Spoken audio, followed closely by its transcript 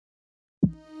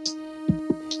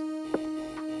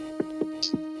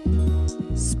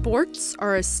Sports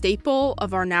are a staple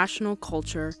of our national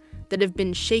culture that have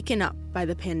been shaken up by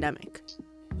the pandemic.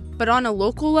 But on a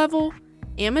local level,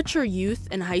 amateur youth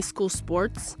and high school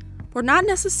sports were not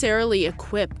necessarily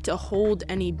equipped to hold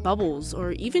any bubbles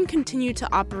or even continue to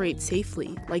operate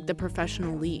safely like the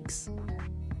professional leagues.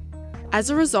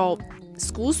 As a result,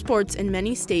 school sports in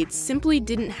many states simply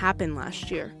didn't happen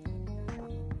last year.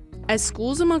 As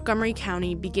schools in Montgomery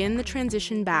County begin the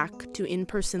transition back to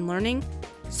in-person learning,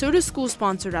 so do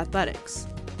school-sponsored athletics,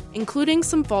 including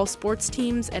some fall sports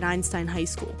teams at Einstein High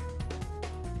School.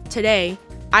 Today,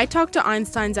 I talked to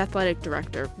Einstein's athletic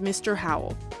director, Mr.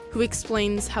 Howell, who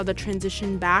explains how the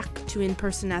transition back to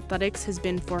in-person athletics has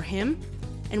been for him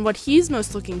and what he's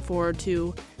most looking forward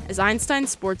to as Einstein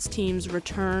sports teams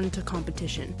return to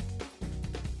competition.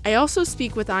 I also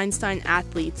speak with Einstein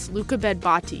athletes Luca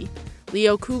Bedbati,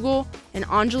 Leo Kugel, and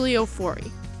Anjali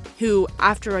Ofori, who,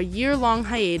 after a year-long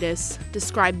hiatus,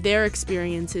 described their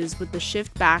experiences with the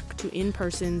shift back to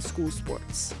in-person school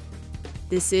sports.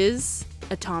 This is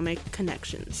Atomic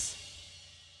Connections.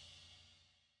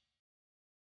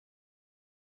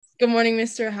 Good morning,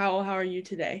 Mr. Howell. How are you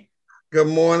today? Good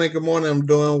morning. I'm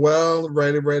doing well.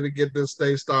 Ready to get this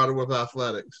day started with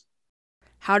athletics.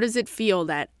 How does it feel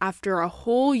that after a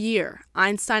whole year,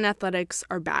 Einstein athletics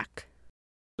are back?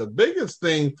 The biggest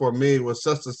thing for me was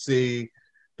just to see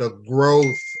the growth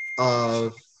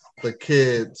of the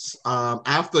kids.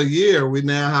 After a year, we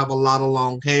now have a lot of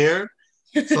long hair.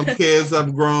 Some kids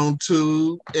have grown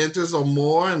 2 inches or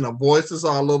more, and the voices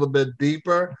are a little bit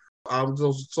deeper. I'm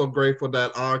just so grateful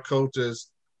that our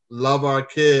coaches love our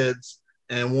kids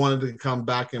and wanted to come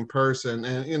back in person.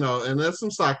 And there's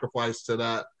some sacrifice to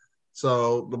that.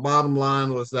 So the bottom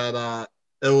line was that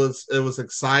it was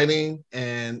exciting,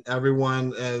 and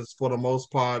everyone, is for the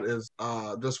most part, is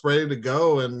just ready to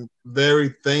go, and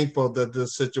very thankful that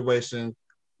this situation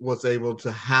was able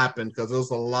to happen, because there was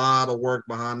a lot of work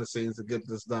behind the scenes to get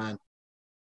this done.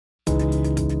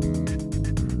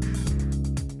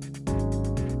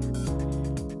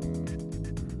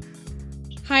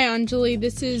 Hi, Anjali.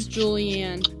 This is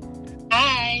Julianne.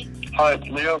 Hi. Hi, it's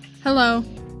Leo. Hello.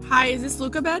 Hi, is this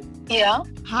Luca Bed? Yeah.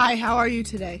 Hi, how are you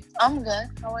today? I'm good.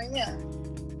 How are you?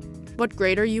 What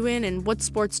grade are you in, and what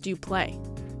sports do you play?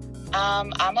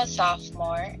 I'm a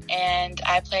sophomore, and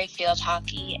I play field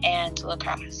hockey and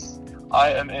lacrosse.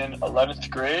 I am in 11th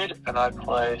grade, and I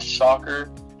play soccer,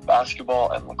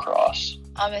 basketball, and lacrosse.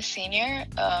 I'm a senior,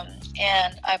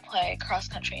 and I play cross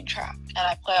country and track, and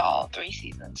I play all 3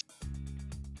 seasons.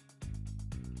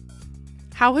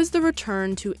 How has the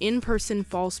return to in-person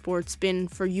fall sports been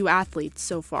for you athletes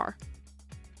so far?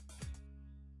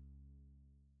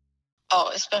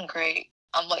 Oh, it's been great.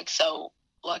 I'm so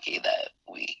lucky that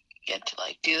we get to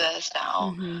do this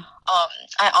now. Mm-hmm.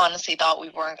 I honestly thought we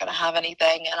weren't gonna have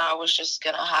anything, and I was just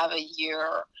gonna have a year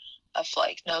of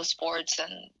no sports,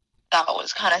 and that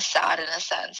was kind of sad in a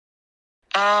sense.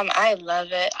 I love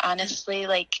it, honestly.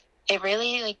 It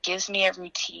really gives me a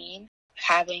routine.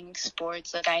 Having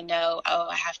sports, I know,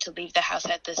 I have to leave the house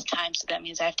at this time, so that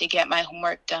means I have to get my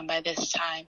homework done by this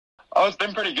time. Oh, it's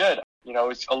been pretty good.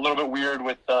 It's a little bit weird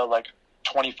with the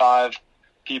 25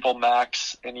 people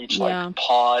max in each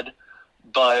pod,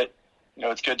 but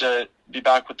it's good to be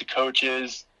back with the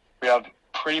coaches. We have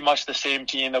pretty much the same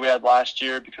team that we had last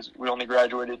year, because we only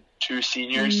graduated 2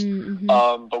 seniors. Mm-hmm.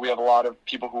 But we have a lot of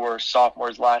people who were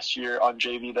sophomores last year on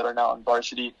JV that are now on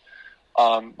varsity,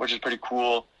 which is pretty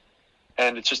cool.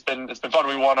 And it's been fun.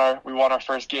 We won our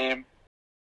first game.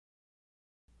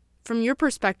 From your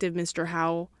perspective, Mr.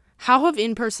 Howell, how have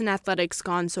in-person athletics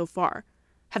gone so far?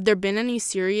 Have there been any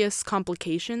serious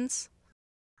complications?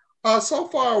 So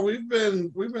far, we've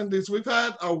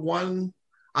had one,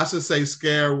 I should say,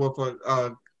 scare with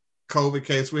a COVID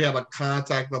case. We had a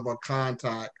contact of a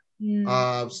contact,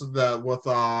 so that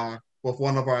with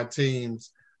one of our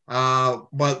teams.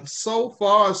 But so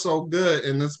far, so good.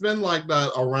 And it's been like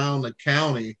that around the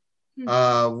county. We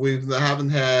haven't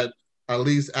had, at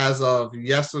least as of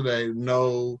yesterday,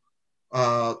 where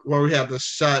we had to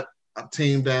shut a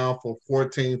team down for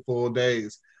 14 full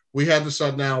days. We had to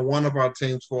shut down one of our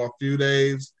teams for a few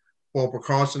days for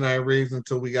precautionary reasons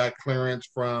until we got clearance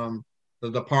from the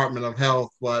Department of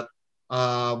Health. But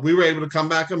we were able to come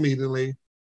back immediately.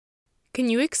 Can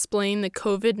you explain the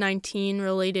COVID-19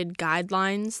 related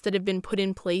guidelines that have been put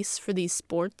in place for these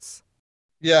sports?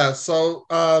 Yeah, so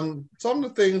some of the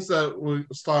things that we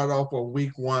started off with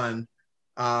week 1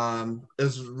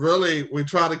 is really, we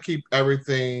try to keep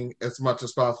everything as much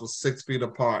as possible 6 feet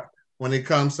apart. When it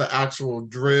comes to actual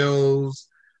drills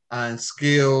and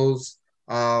skills,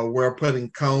 we're putting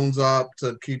cones up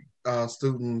to keep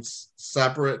students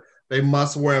separate. they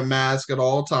must wear a mask at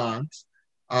all times.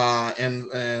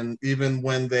 And even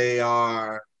when they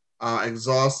are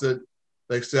exhausted,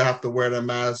 they still have to wear their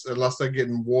mask unless they're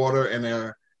getting water and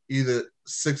they're either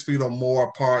 6 feet or more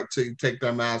apart to take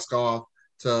their mask off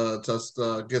to just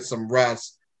get some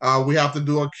rest. We have to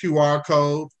do a QR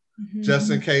code just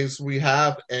in case we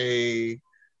have a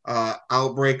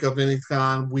outbreak of any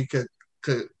kind. We could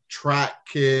track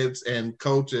kids and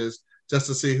coaches just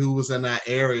to see who was in that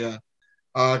area.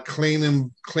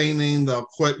 Cleaning the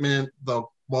equipment, the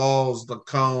balls, the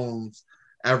cones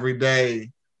every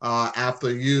day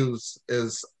after use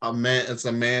is it's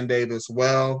a mandate as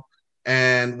well.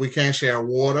 And we can't share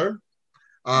water.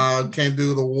 Can't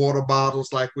do the water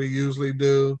bottles like we usually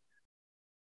do.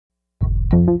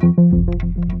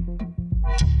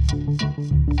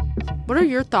 What are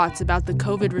your thoughts about the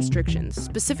COVID restrictions,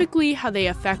 specifically how they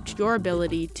affect your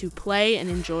ability to play and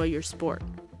enjoy your sport?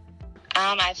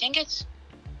 I think it's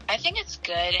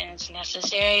good and it's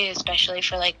necessary, especially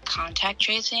for contact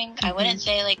tracing. I wouldn't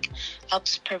say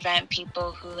helps prevent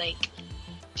people who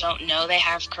don't know they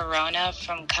have corona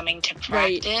from coming to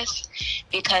practice,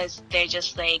 because they're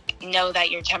just know that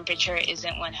your temperature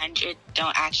isn't 100.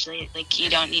 Don't actually you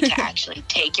don't need to actually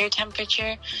take your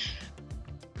temperature.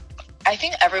 I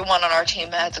think everyone on our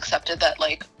team has accepted that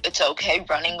it's okay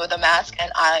running with a mask,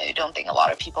 and I don't think a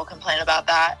lot of people complain about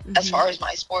that. As far as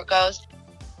my sport goes,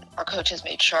 our coaches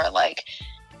made sure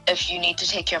if you need to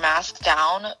take your mask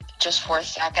down just for a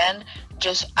second,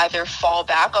 just either fall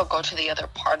back or go to the other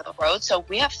part of the road. So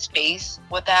we have space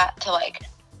with that to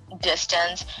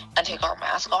distance and take our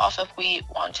mask off if we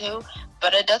want to,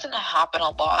 but it doesn't happen a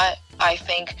lot. I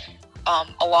think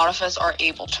a lot of us are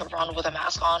able to run with a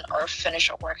mask on or finish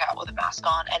a workout with a mask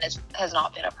on, and it has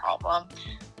not been a problem.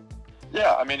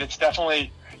 Yeah, I mean, it's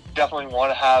definitely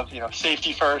want to have,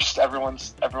 safety first.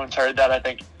 Everyone's heard that. I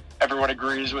think everyone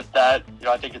agrees with that.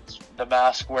 I think it's the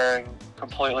mask wearing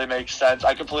completely makes sense.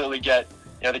 I completely get,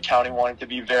 the county wanting to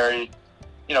be very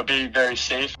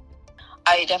safe.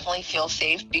 I definitely feel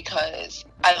safe because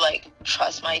I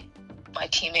trust my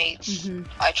teammates.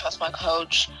 I trust my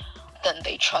coach. Then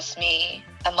they trust me,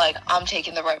 and I'm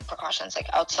taking the right precautions.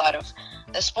 Outside of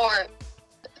the sport,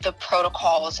 the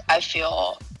protocols I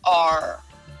feel are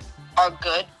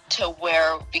good to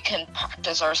where we can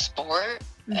practice our sport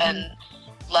and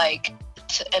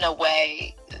in a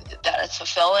way that it's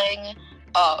fulfilling,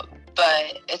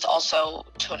 but it's also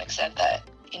to an extent that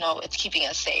it's keeping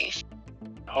us safe.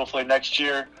 Hopefully next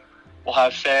year we'll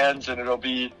have fans and it'll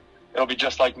be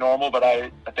just like normal, but I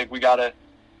think we gotta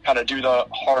kind of do the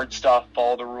hard stuff,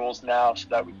 follow the rules now so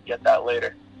that we can get that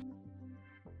later.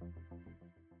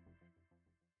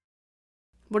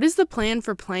 What is the plan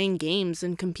for playing games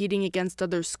and competing against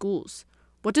other schools?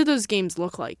 What do those games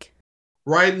look like?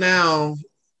 Right now,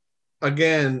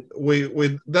 again,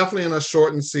 we're definitely in a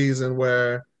shortened season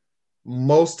where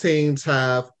most teams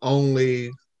have only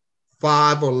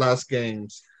 5 or less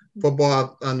games.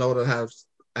 Football, I know that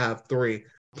have 3.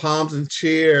 Palms and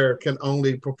Cheer can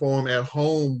only perform at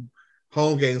home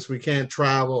games. We can't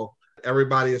travel.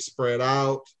 Everybody is spread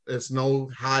out. There's no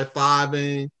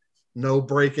high-fiving, no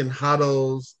breaking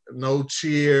huddles, no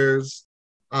cheers.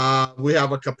 We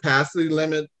have a capacity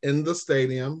limit in the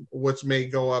stadium, which may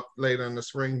go up later in the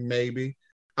spring, maybe.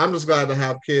 I'm just glad to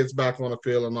have kids back on the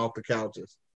field and off the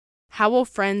couches. How will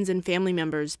friends and family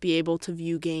members be able to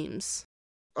view games?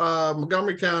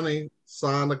 Montgomery County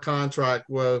signed a contract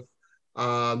with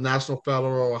National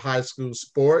Federal High School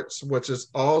Sports, which is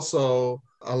also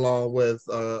along with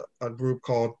a group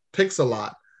called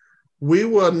Pixelot. We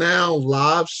will now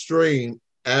live stream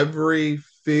every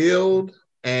field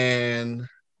and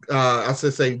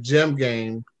gym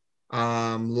game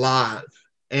live,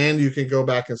 and you can go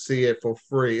back and see it for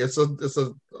free. It's a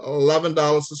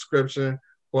 $11 subscription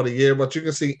for the year, but you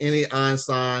can see any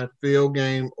Einstein field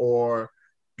game or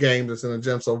game that's in the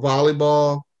gym. So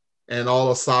volleyball and all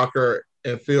the soccer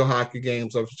and field hockey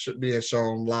games are being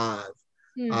shown live.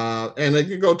 And then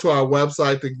you can go to our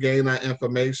website to gain that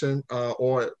information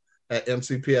or at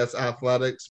MCPS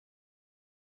Athletics.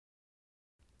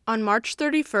 On March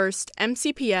 31st,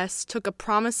 MCPS took a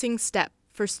promising step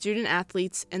for student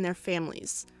athletes and their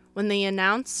families when they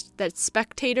announced that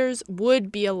spectators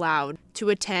would be allowed to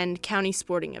attend county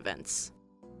sporting events.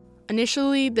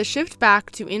 Initially, the shift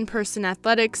back to in-person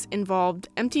athletics involved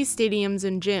empty stadiums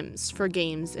and gyms for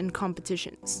games and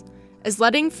competitions, as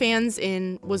letting fans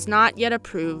in was not yet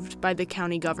approved by the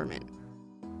county government.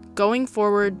 Going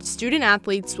forward, student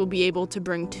athletes will be able to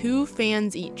bring 2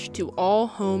 fans each to all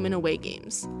home and away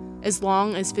games, as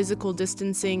long as physical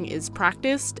distancing is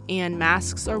practiced and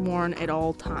masks are worn at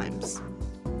all times.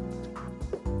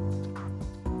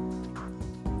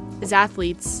 As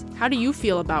athletes, how do you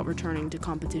feel about returning to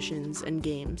competitions and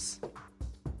games?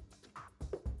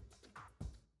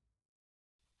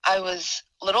 I was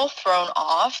a little thrown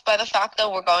off by the fact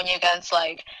that we're going against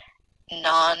like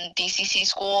non-DCC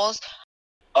schools.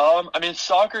 I mean,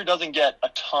 soccer doesn't get a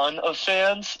ton of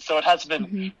fans, so it hasn't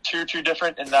been too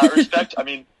different in that respect. I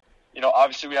mean,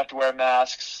 obviously we have to wear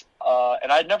masks,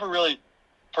 and I'd never really,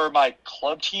 for my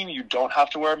club team, you don't have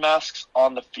to wear masks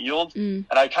on the field, and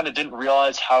I kind of didn't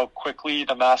realize how quickly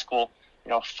the mask will,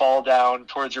 fall down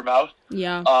towards your mouth.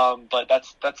 Yeah. But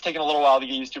that's taken a little while to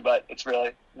get used to, but it's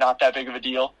really not that big of a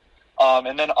deal.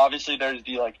 And then obviously there's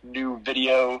the like new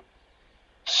video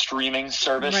streaming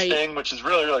service thing, which is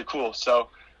really, really cool. So,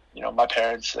 my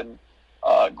parents and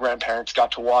grandparents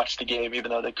got to watch the game,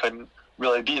 even though they couldn't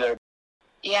really be there.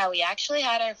 Yeah, we actually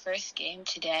had our first game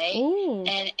today. Ooh.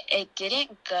 And it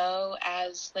didn't go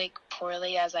as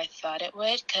poorly as I thought it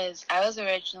would, because I was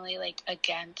originally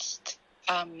against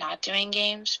not doing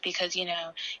games because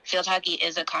field hockey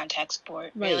is a contact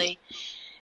sport, really.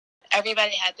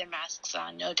 Everybody had their masks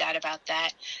on, no doubt about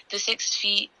that. The 6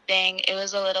 feet thing, it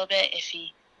was a little bit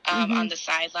iffy on the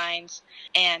sidelines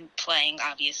and playing,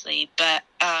 obviously, but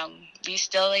we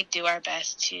still do our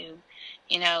best to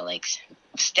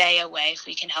stay away if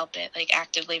we can help it,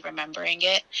 actively remembering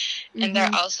it. And they're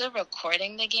also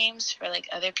recording the games for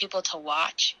other people to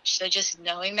watch, so just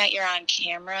knowing that you're on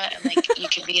camera and you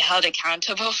can be held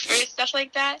accountable for stuff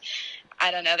like that,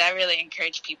 I don't know, that really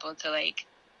encouraged people to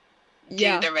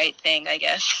do the right thing, I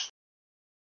guess.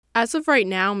 As of right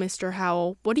now, Mr.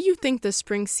 Howell, what do you think the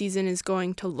spring season is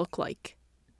going to look like?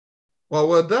 Well,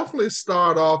 we'll definitely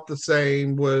start off the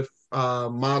same with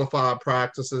modified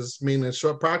practices, meaning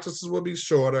short practices will be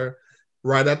shorter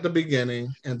right at the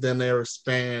beginning, and then they'll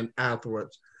expand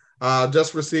afterwards.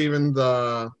 Just receiving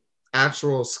the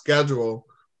actual schedule,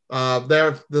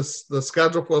 the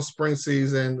schedule for spring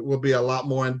season will be a lot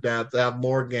more in depth. They have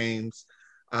more games,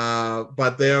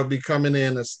 but they'll be coming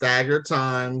in at staggered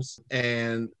times,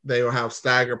 and they will have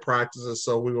staggered practices,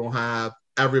 so we won't have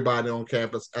everybody on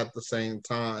campus at the same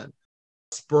time.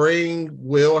 Spring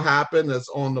will happen. It's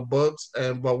on the books,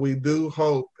 but we do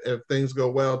hope, if things go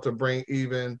well, to bring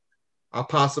even a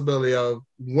possibility of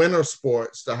winter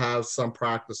sports to have some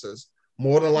practices.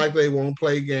 More than likely, they won't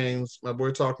play games, but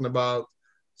we're talking about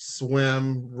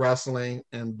swim, wrestling,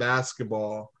 and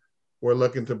basketball. We're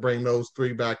looking to bring those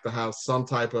 3 back to have some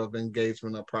type of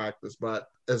engagement or practice, but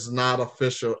it's not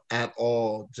official at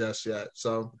all just yet.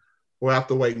 So we'll have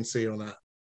to wait and see on that.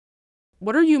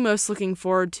 What are you most looking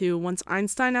forward to once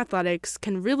Einstein Athletics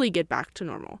can really get back to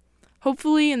normal?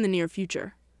 Hopefully in the near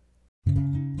future.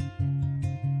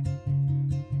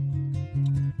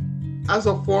 As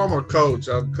a former coach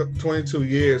of 22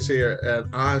 years here at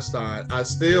Einstein, I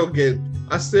still get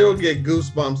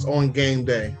goosebumps on game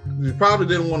day. You probably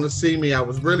didn't want to see me. I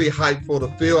was really hyped for the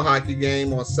field hockey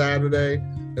game on Saturday.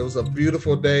 It was a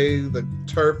beautiful day. The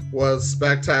turf was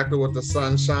spectacular with the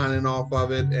sun shining off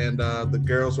of it, and the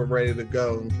girls were ready to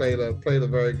go and played a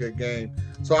very good game.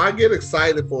 So I get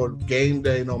excited for game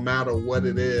day no matter what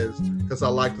it is, because I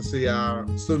like to see our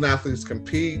student athletes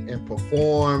compete and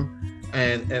perform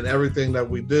and everything that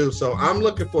we do. So I'm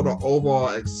looking for the overall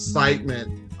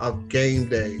excitement of game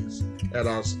days at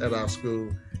our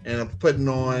school, and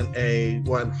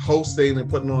hosting and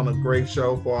putting on a great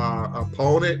show for our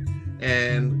opponent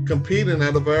and competing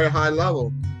at a very high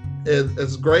level.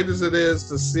 As great as it is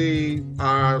to see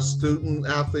our student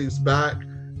athletes back,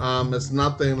 it's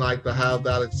nothing like to have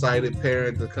that excited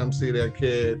parent to come see their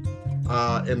kid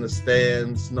in the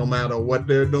stands, no matter what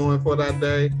they're doing for that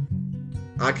day.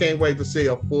 I can't wait to see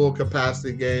a full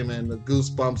capacity game and the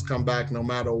goosebumps come back no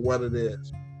matter what it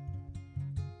is.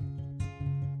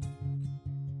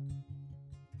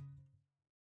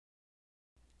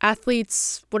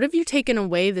 Athletes, what have you taken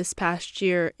away this past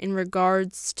year in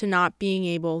regards to not being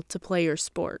able to play your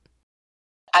sport?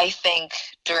 I think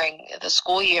during the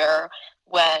school year,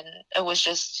 when it was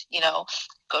just,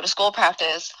 go to school,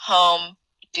 practice, home,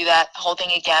 do that whole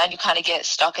thing again, you kind of get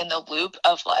stuck in the loop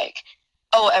of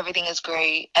everything is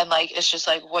great. And it's just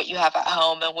what you have at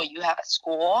home and what you have at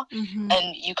school. Mm-hmm.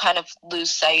 And you kind of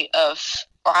lose sight of,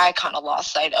 or I kind of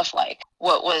lost sight of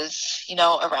what was,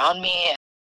 around me.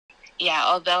 Yeah,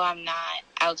 although I'm not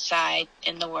outside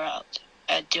in the world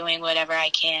doing whatever I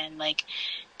can,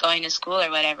 going to school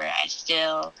or whatever, I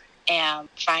still am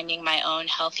finding my own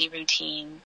healthy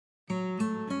routine.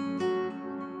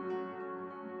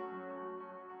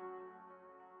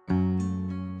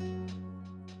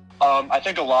 I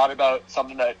think a lot about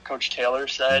something that Coach Taylor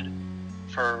said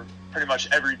for pretty much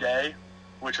every day,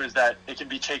 which was that it can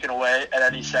be taken away at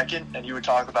any second. And he would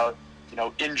talk about,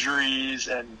 injuries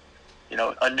and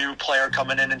a new player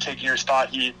coming in and taking your spot.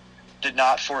 He did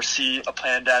not foresee a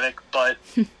pandemic, but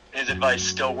his advice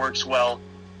still works well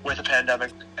with a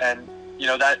pandemic. And,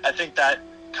 that I think that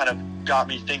kind of got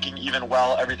me thinking, even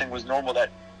while everything was normal,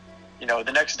 that,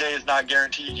 the next day is not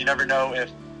guaranteed. You never know if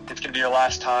it's going to be your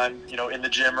last time, in the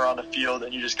gym or on the field,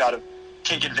 and you just got to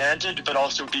take advantage, but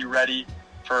also be ready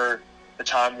for the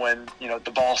time when,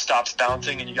 the ball stops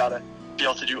bouncing and you got to be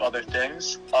able to do other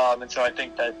things. And so I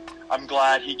think that I'm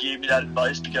glad he gave me that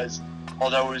advice, because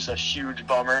although it was a huge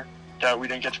bummer that we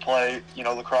didn't get to play,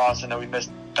 lacrosse, and that we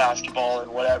missed basketball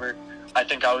and whatever, I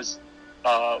think I was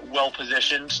well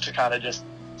positioned to kind of just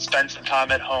spend some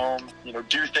time at home,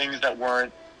 do things that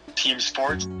weren't team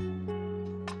sports.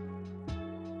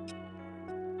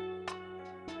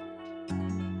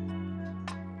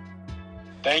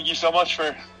 Thank you so much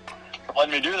for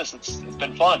letting me do this. It's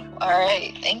been fun. All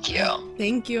right. Thank you.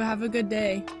 Thank you. Have a good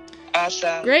day.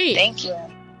 Awesome. Great. Thank you.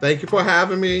 Thank you for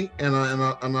having me, and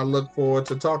I look forward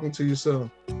to talking to you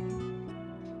soon.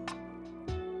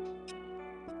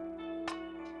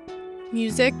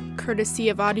 Music courtesy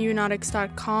of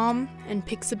Audionautics.com and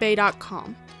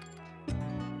Pixabay.com.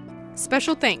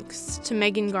 Special thanks to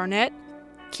Megan Garnett,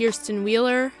 Kirsten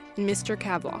Wheeler, and Mr.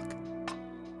 Kavlock.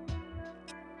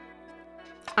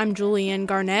 I'm Julianne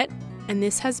Garnett, and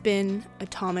this has been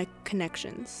Atomic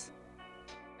Connections.